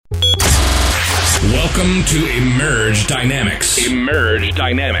Welcome to Emerge Dynamics. Emerge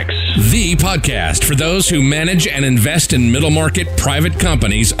Dynamics. The podcast for those who manage and invest in middle market private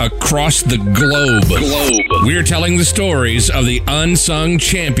companies across the globe. We're telling the stories of the unsung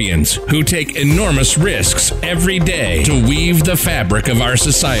champions who take enormous risks every day to weave the fabric of our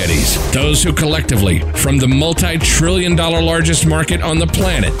societies. Those who collectively, from the multi-trillion-dollar largest market on the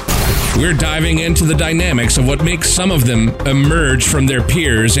planet, we're diving into the dynamics of what makes some of them emerge from their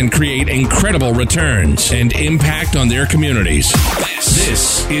peers and create incredible returns and impact on their communities.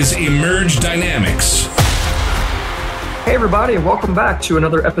 This is Emerge Dynamics. Hey everybody, and welcome back to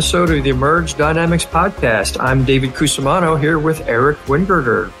another episode of the Emerge Dynamics podcast. I'm David Cusimano here with Eric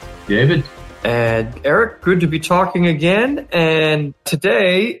Wingerter. David. And Eric, good to be talking again. And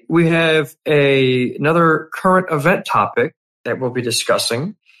today we have another current event topic that we'll be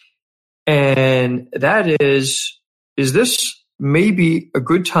discussing. And that is this maybe a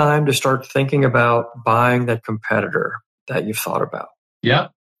good time to start thinking about buying that competitor that you've thought about?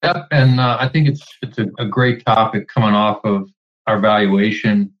 Yep. And I think it's a great topic coming off of our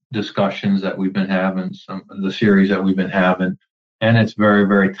valuation discussions that we've been having, some of the series that we've been having. And it's very,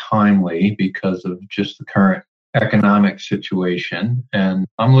 very timely because of just the current economic situation. And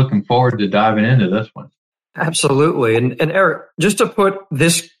I'm looking forward to diving into this one. Absolutely. And Eric, just to put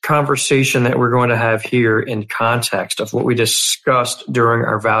this conversation that we're going to have here in context of what we discussed during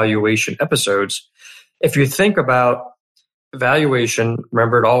our valuation episodes, if you think about valuation,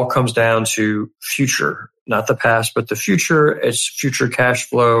 remember it all comes down to future, not the past, but the future. It's future cash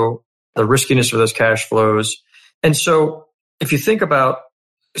flow, the riskiness of those cash flows. And so if you think about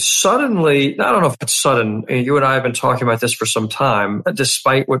suddenly, I don't know if it's sudden, you and I have been talking about this for some time,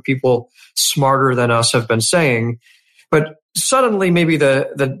 despite what people smarter than us have been saying, but suddenly maybe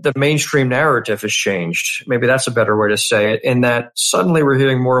the mainstream narrative has changed. Maybe that's a better way to say it, in that suddenly we're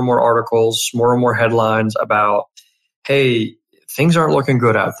hearing more and more articles, more and more headlines about, hey, things aren't looking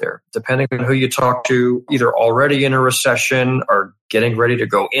good out there. Depending on who you talk to, either already in a recession or getting ready to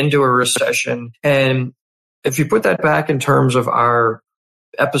go into a recession. And if you put that back in terms of our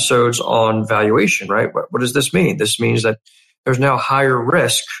episodes on valuation, right? What does this mean? This means that there's now higher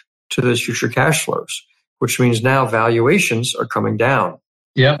risk to those future cash flows, which means now valuations are coming down.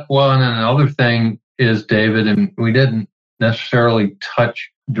 Yeah. Well, and then another thing is, David, and we didn't necessarily touch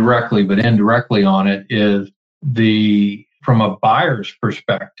directly, but indirectly on it, is from a buyer's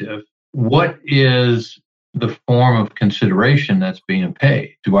perspective, what is the form of consideration that's being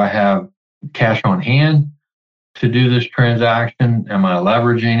paid? Do I have cash on hand to do this transaction? Am I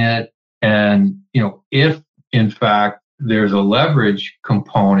leveraging it? And, if in fact there's a leverage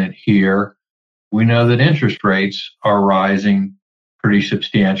component here, we know that interest rates are rising pretty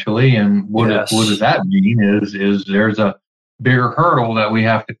substantially. And what does that mean is there's a bigger hurdle that we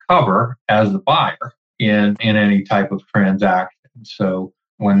have to cover as the buyer in any type of transaction. So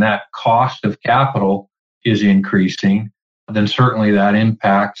when that cost of capital is increasing, then certainly that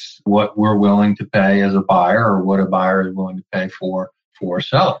impacts what we're willing to pay as a buyer or what a buyer is willing to pay for a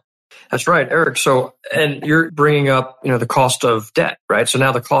seller. That's right, Eric. So, and you're bringing up, the cost of debt, right? So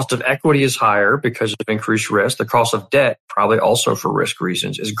now the cost of equity is higher because of increased risk. The cost of debt, probably also for risk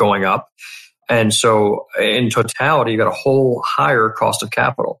reasons, is going up. And so in totality, you got a whole higher cost of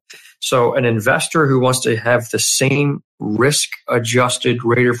capital. So an investor who wants to have the same risk-adjusted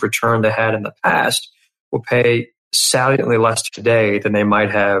rate of return they had in the past will pay saliently less today than they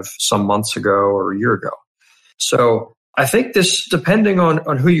might have some months ago or a year ago. So I think this, depending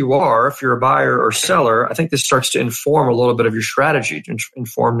on who you are, if you're a buyer or seller, I think this starts to inform a little bit of your strategy, to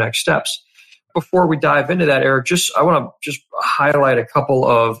inform next steps. Before we dive into that, Eric, I want to just highlight a couple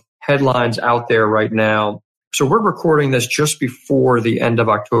of headlines out there right now. So we're recording this just before the end of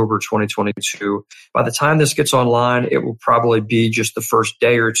October 2022. By the time this gets online, it will probably be just the first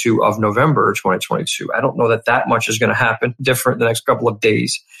day or two of November 2022. I don't know that much is going to happen different the next couple of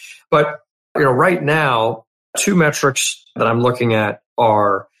days. But, right now, two metrics that I'm looking at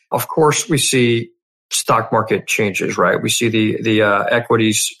are, of course, we see stock market changes, right? We see the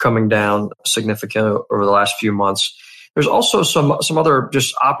equities coming down significantly over the last few months. There's also some other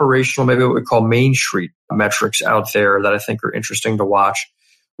just operational, maybe what we call Main Street metrics out there that I think are interesting to watch.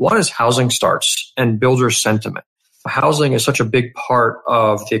 One is housing starts and builder sentiment. Housing is such a big part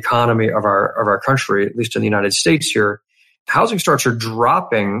of the economy of our country, at least in the United States here. Housing starts are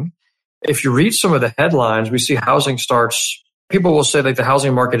dropping. If you read some of the headlines, we see housing starts. People will say that the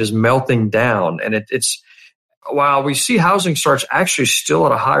housing market is melting down, and it's while we see housing starts actually still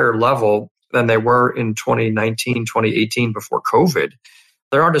at a higher level than they were in 2019, 2018 before COVID.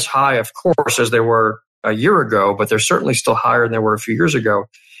 They aren't as high, of course, as they were a year ago, but they're certainly still higher than they were a few years ago.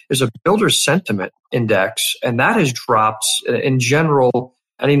 is a builder sentiment index, and that has dropped. In general,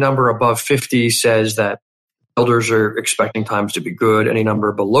 any number above 50 says that builders are expecting times to be good. Any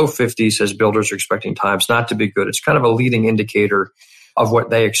number below 50 says builders are expecting times not to be good. It's kind of a leading indicator of what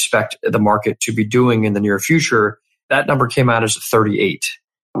they expect the market to be doing in the near future. That number came out as a 38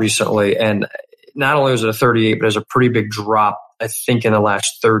 recently. And not only was it a 38, but it was a pretty big drop, I think, in the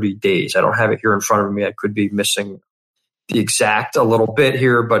last 30 days. I don't have it here in front of me. I could be missing the exact a little bit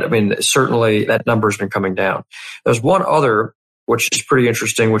here, but I mean, certainly that number has been coming down. There's one other, which is pretty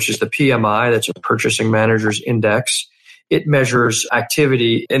interesting, which is the PMI. That's a Purchasing Managers Index. It measures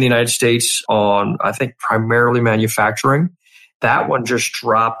activity in the United States on, I think, primarily manufacturing. That one just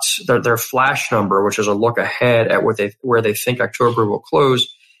dropped their flash number, which is a look ahead at where they think October will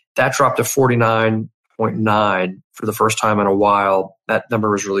close. That dropped to 49.9 for the first time in a while. That number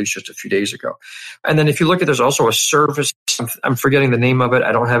was released just a few days ago. And then if you look at, there's also a service, I'm forgetting the name of it.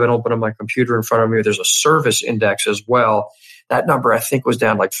 I don't have it open on my computer in front of me. There's a service index as well. That number, I think, was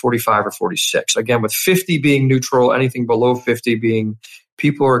down like 45 or 46. Again, with 50 being neutral, anything below 50 being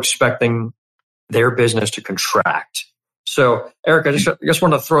people are expecting their business to contract. So, Eric, I just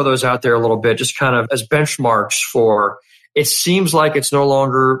want to throw those out there a little bit, just kind of as benchmarks for, it seems like it's no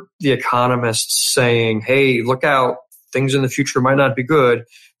longer the economists saying, hey, look out, things in the future might not be good,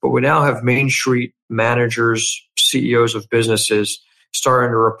 but we now have Main Street managers, CEOs of businesses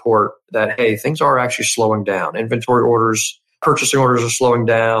starting to report that, hey, things are actually slowing down. Inventory orders, purchasing orders are slowing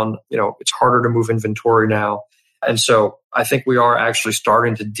down. It's harder to move inventory now. And so I think we are actually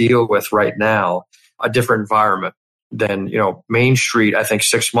starting to deal with right now a different environment than, Main Street, I think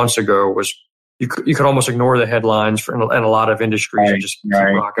 6 months ago was, you could almost ignore the headlines in a lot of industries and just keep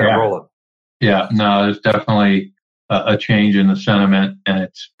rocking and rolling. Yeah, no, there's definitely a change in the sentiment, and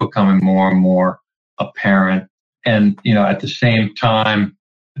it's becoming more and more apparent. And, at the same time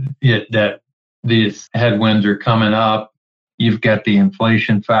that these headwinds are coming up, you've got the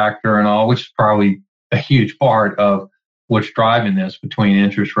inflation factor and all, which is probably a huge part of what's driving this between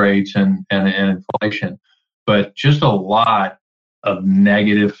interest rates and inflation. But just a lot of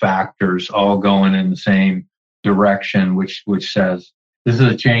negative factors all going in the same direction, which says this is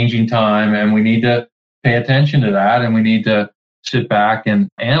a changing time and we need to pay attention to that, and we need to sit back and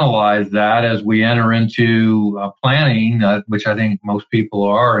analyze that as we enter into planning, which I think most people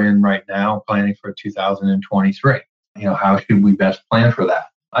are in right now, planning for 2023. How should we best plan for that?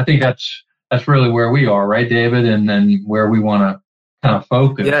 I think that's really where we are, right, David? And then where we want to kind of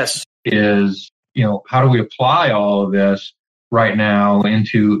focus is, how do we apply all of this right now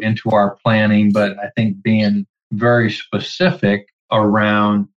into our planning? But I think being very specific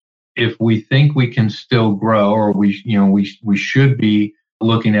around if we think we can still grow, or we should be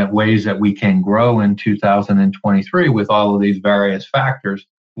looking at ways that we can grow in 2023 with all of these various factors.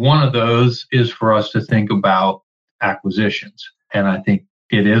 One of those is for us to think about acquisitions. And I think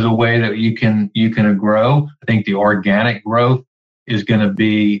it is a way that you can grow. I think the organic growth is going to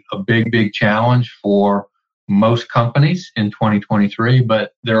be a big challenge for most companies in 2023,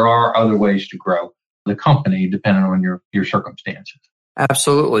 but there are other ways to grow the company depending on your circumstances.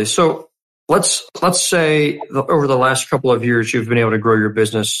 Absolutely. So let's say over the last couple of years, you've been able to grow your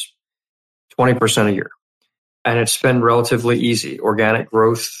business 20% a year, and it's been relatively easy. Organic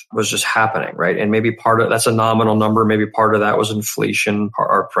growth was just happening, right? And maybe that's a nominal number. Maybe part of that was inflation,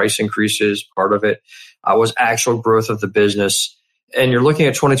 our price increases. Part of it was actual growth of the business. And you're looking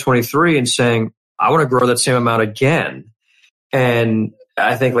at 2023 and saying, I want to grow that same amount again. And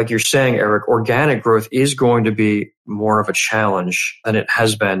I think, like you're saying, Eric, organic growth is going to be more of a challenge than it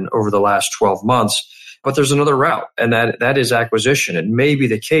has been over the last 12 months. But there's another route, and that is acquisition. It may be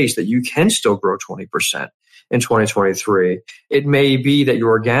the case that you can still grow 20% in 2023. It may be that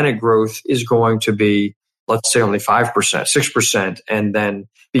your organic growth is going to be, let's say, only 5%, 6%. And then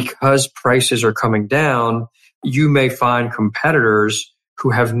because prices are coming down, you may find competitors who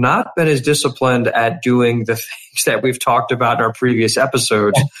have not been as disciplined at doing the things that we've talked about in our previous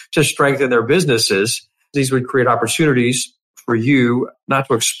episodes to strengthen their businesses. These would create opportunities for you not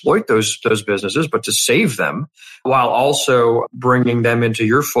to exploit those businesses, but to save them, while also bringing them into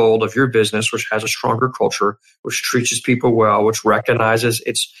your fold of your business, which has a stronger culture, which treats people well, which recognizes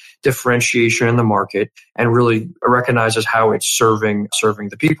its differentiation in the market, and really recognizes how it's serving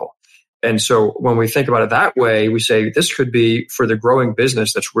the people. And so when we think about it that way, we say this could be for the growing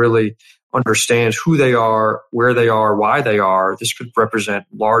business that's really understands who they are, where they are, why they are. This could represent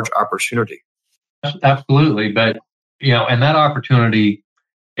large opportunity. Absolutely. But, and that opportunity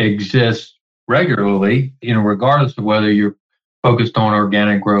exists regularly, regardless of whether you're focused on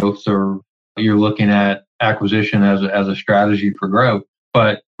organic growth or you're looking at acquisition as a strategy for growth.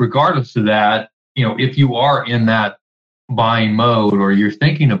 But regardless of that, if you are in that buying mode or you're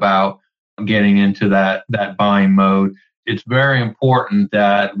thinking about getting into that buying mode, it's very important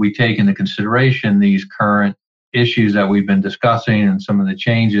that we take into consideration these current issues that we've been discussing and some of the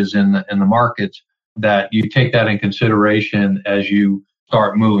changes in the markets, that you take that in consideration as you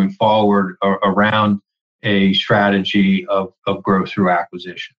start moving forward around a strategy of growth through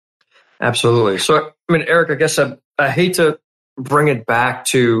acquisition. Absolutely. So, Eric, I guess I hate to bring it back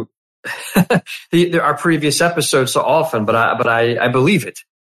to our previous episode so often, but I believe it.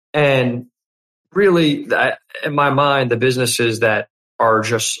 And really, in my mind, the businesses that are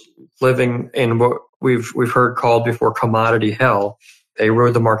just living in what we've heard called before commodity hell, they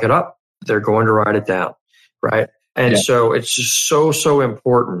rode the market up. They're going to ride it down, right? And so it's just so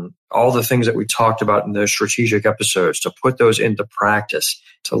important, all the things that we talked about in those strategic episodes, to put those into practice,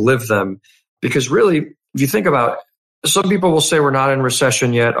 to live them. Because really, if you think about it, some people will say we're not in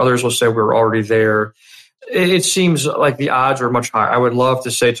recession yet. Others will say we're already there. It seems like the odds are much higher. I would love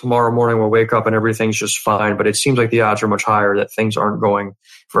to say tomorrow morning we'll wake up and everything's just fine, but it seems like the odds are much higher that things aren't going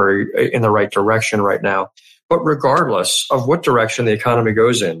in the right direction right now. But regardless of what direction the economy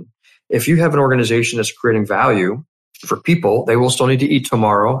goes in, if you have an organization that's creating value for people, they will still need to eat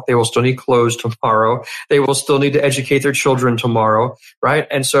tomorrow. They will still need clothes tomorrow. They will still need to educate their children tomorrow, right?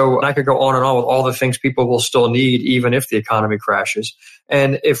 And so I could go on and on with all the things people will still need, even if the economy crashes.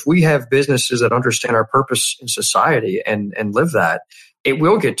 And if we have businesses that understand our purpose in society and live that, it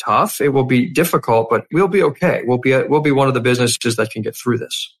will get tough. It will be difficult, but we'll be okay. We'll be one of the businesses that can get through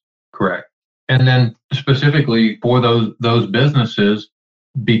this. Correct. And then specifically for those businesses,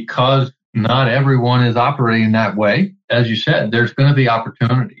 because not everyone is operating that way, as you said, there's going to be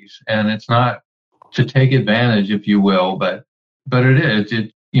opportunities, and it's not to take advantage, if you will, but it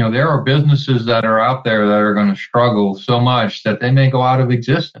is. There are businesses that are out there that are going to struggle so much that they may go out of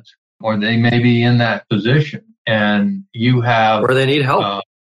existence, or they may be in that position, and you have, or they need help.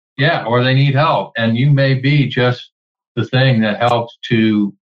 Or they need help, and you may be just the thing that helps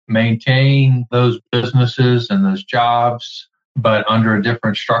to maintain those businesses and those jobs, but under a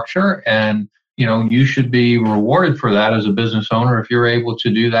different structure. And, you should be rewarded for that as a business owner. If you're able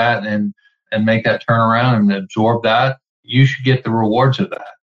to do that and make that turnaround and absorb that, you should get the rewards of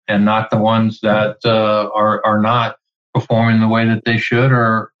that, and not the ones that are not performing the way that they should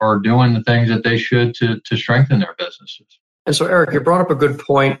or doing the things that they should to strengthen their businesses. And so, Eric, you brought up a good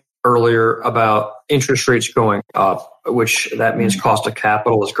point earlier about interest rates going up, which that means cost of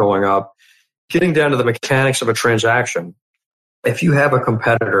capital is going up. Getting down to the mechanics of a transaction, if you have a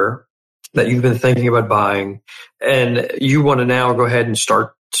competitor that you've been thinking about buying and you want to now go ahead and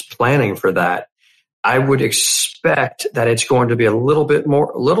start planning for that, I would expect that it's going to be a little bit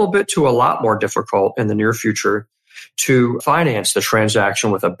to a lot more difficult in the near future to finance the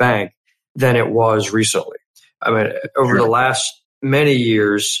transaction with a bank than it was recently. Over the last many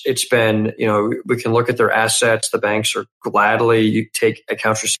years, it's been, we can look at their assets. The banks are you take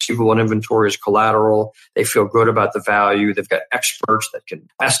accounts receivable and inventory as collateral. They feel good about the value. They've got experts that can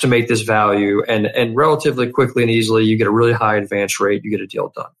estimate this value, and relatively quickly and easily, you get a really high advance rate. You get a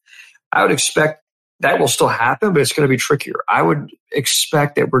deal done. I would expect that will still happen, but it's going to be trickier. I would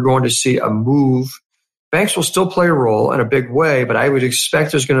expect that we're going to see a move. Banks will still play a role in a big way, but I would expect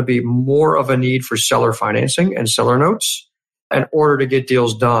there's going to be more of a need for seller financing and seller notes in order to get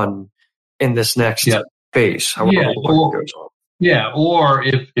deals done in this next phase. Or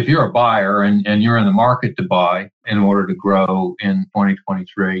if you're a buyer and you're in the market to buy in order to grow in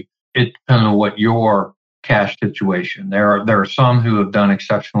 2023, it depends on what your cash situation. There are some who have done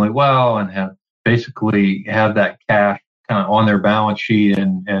exceptionally well and have basically have that cash kind of on their balance sheet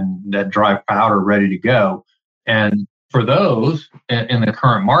and that dry powder ready to go. And for those in the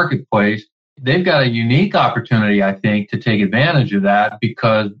current marketplace, they've got a unique opportunity, I think, to take advantage of that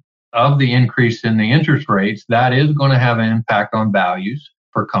because of the increase in the interest rates. That is going to have an impact on values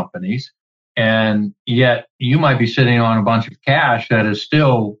for companies. And yet you might be sitting on a bunch of cash that is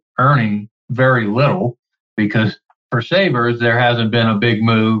still earning very little, because for savers, there hasn't been a big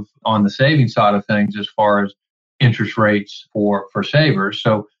move on the saving side of things as far as interest rates for savers.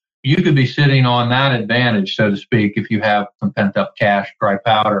 So you could be sitting on that advantage, so to speak, if you have some pent up cash, dry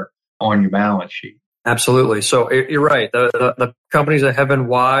powder on your balance sheet. Absolutely. So you're right. The companies that have been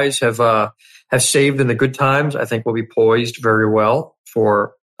wise have saved in the good times, I think will be poised very well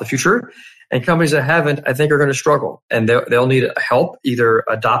for the future. And companies that haven't, I think, are going to struggle, and they'll need help either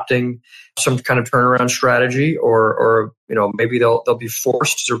adopting some kind of turnaround strategy, or maybe they'll be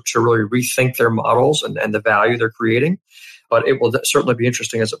forced to really rethink their models and the value they're creating. But it will certainly be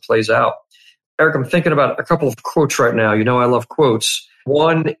interesting as it plays out. Eric, I'm thinking about a couple of quotes right now. I love quotes.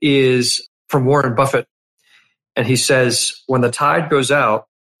 One is from Warren Buffett. And he says, when the tide goes out,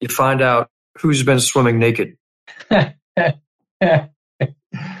 you find out who's been swimming naked.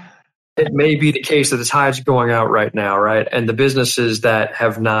 It may be the case that the tide's going out right now, right? And the businesses that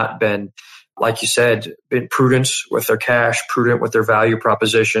have not been, like you said, been prudent with their cash, prudent with their value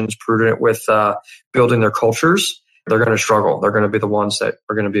propositions, prudent with building their cultures, they're going to struggle. They're going to be the ones that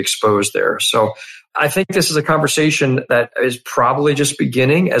are going to be exposed there. So I think this is a conversation that is probably just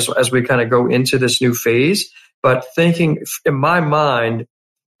beginning as we kind of go into this new phase. But thinking, in my mind,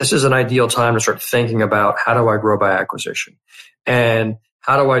 this is an ideal time to start thinking about how do I grow by acquisition? And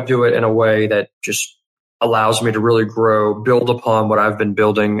how do I do it in a way that just allows me to really grow, build upon what I've been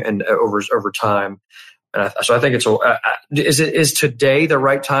building and over time? And so I think is today the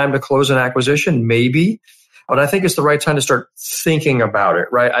right time to close an acquisition? Maybe. But I think it's the right time to start thinking about it,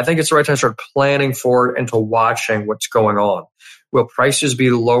 right? I think it's the right time to start planning for it and to watching what's going on. Will prices be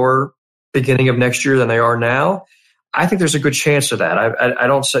lower beginning of next year than they are now? I think there's a good chance of that. I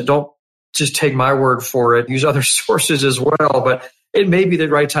don't just take my word for it. Use other sources as well, but it may be the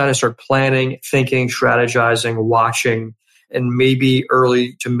right time to start planning, thinking, strategizing, watching, and maybe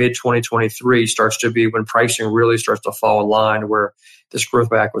early to mid 2023 starts to be when pricing really starts to fall in line where this growth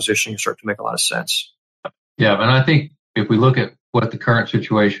by acquisition can start to make a lot of sense. Yeah, and I think if we look at what the current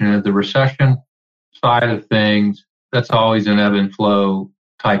situation is, the recession side of things, that's always an ebb and flow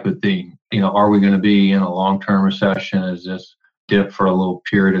type of thing. Are we going to be in a long-term recession? Is this dip for a little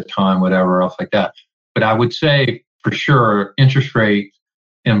period of time, whatever else like that? But I would say for sure, interest rate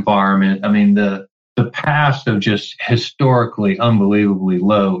environment, the past of just historically unbelievably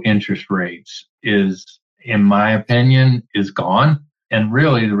low interest rates is, in my opinion, is gone. And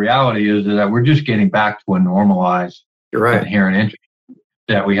really the reality is that we're just getting back to a normalized inherent interest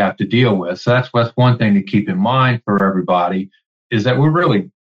that we have to deal with. So that's one thing to keep in mind for everybody, is that we're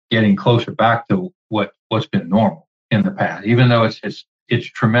really getting closer back to what's been normal in the past, even though it's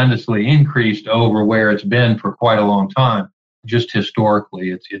tremendously increased over where it's been for quite a long time. Just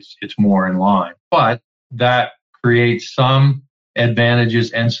historically, it's more in line. But that creates some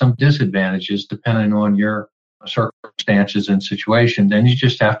advantages and some disadvantages depending on your circumstances and situations. And you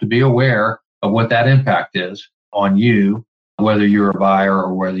just have to be aware of what that impact is on you, whether you're a buyer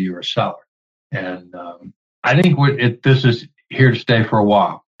or whether you're a seller. And I think this is here to stay for a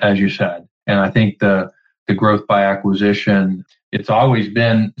while, as you said. And I think the growth by acquisition, it's always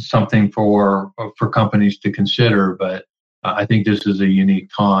been something for companies to consider, but I think this is a unique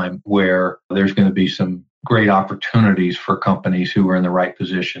time where there's going to be some great opportunities for companies who are in the right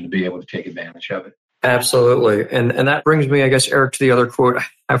position to be able to take advantage of it. Absolutely. And that brings me, I guess, Eric, to the other quote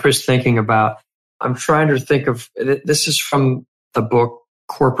I was thinking about. I'm trying to think of, this is from the book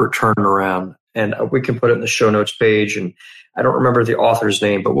Corporate Turnaround, and we can put it in the show notes page. And I don't remember the author's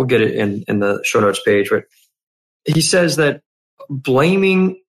name, but we'll get it in the show notes page. But he says that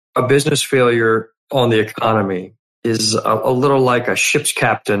blaming a business failure on the economy is a little like a ship's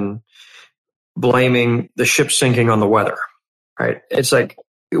captain blaming the ship sinking on the weather, right? It's like,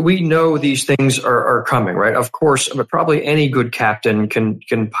 we know these things are coming, right? Of course, but probably any good captain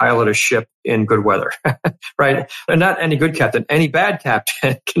can pilot a ship in good weather, right? And not any good captain, any bad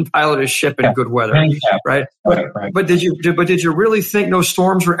captain can pilot a ship in good weather, right? But did you really think no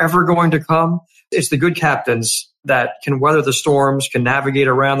storms were ever going to come? It's the good captains that can weather the storms, can navigate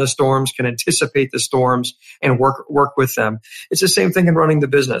around the storms, can anticipate the storms, and work with them. It's the same thing in running the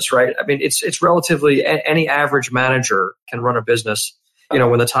business, right? It's relatively, any average manager can run a business,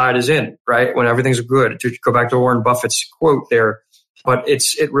 when the tide is in, right? When everything's good. To go back to Warren Buffett's quote there, but it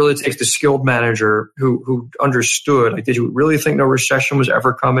really takes the skilled manager who understood. Like, did you really think no recession was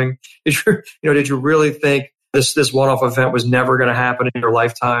ever coming? Did you really think this one-off event was never going to happen in your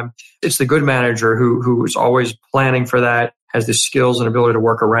lifetime? It's the good manager who is always planning for that, has the skills and ability to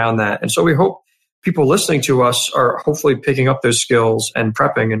work around that. And so we hope people listening to us are hopefully picking up those skills and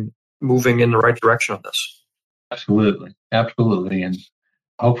prepping and moving in the right direction on this. Absolutely. And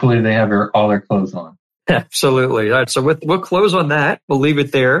hopefully they have all their clothes on. Absolutely. All right. So we'll close on that. We'll leave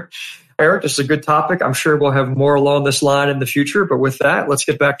it there. Eric, this is a good topic. I'm sure we'll have more along this line in the future. But with that, let's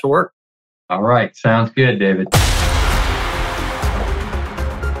get back to work. All right. Sounds good, David.